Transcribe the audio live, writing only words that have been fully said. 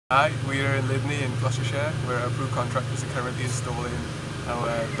Hi, we are in Lydney in Gloucestershire, where our approved contractors are currently installing our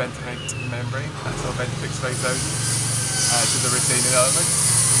Bentofix membrane, that's our Bentofix 5000, to the retaining element.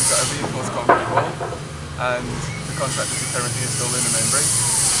 So we've got a reinforced concrete wall, and the contractors are currently installing the membrane.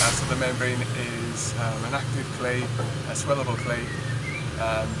 So the membrane is an active clay, a swellable clay,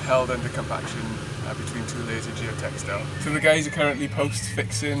 held under compaction between two layers of geotextile. So the guys are currently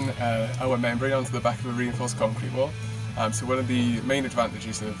post-fixing our membrane onto the back of a reinforced concrete wall. So one of the main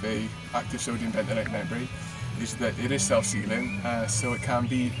advantages of a active sodium bentonite membrane is that it is self-sealing, so it can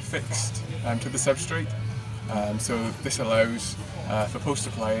be fixed to the substrate. So this allows for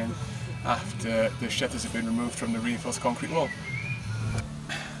post-applying after the shutters have been removed from the reinforced concrete wall.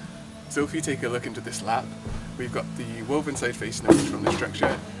 So if you take a look into this lap, we've got the woven side facing out from the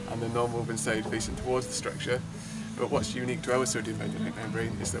structure and the non-woven side facing towards the structure. But what's unique to our sodium bentonite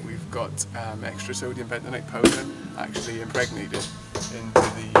membrane is that we've got extra sodium bentonite powder actually impregnated into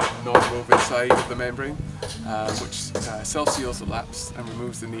the non-woven side of the membrane, which self-seals the laps and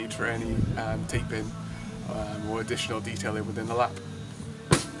removes the need for any taping or additional detailing within the lap.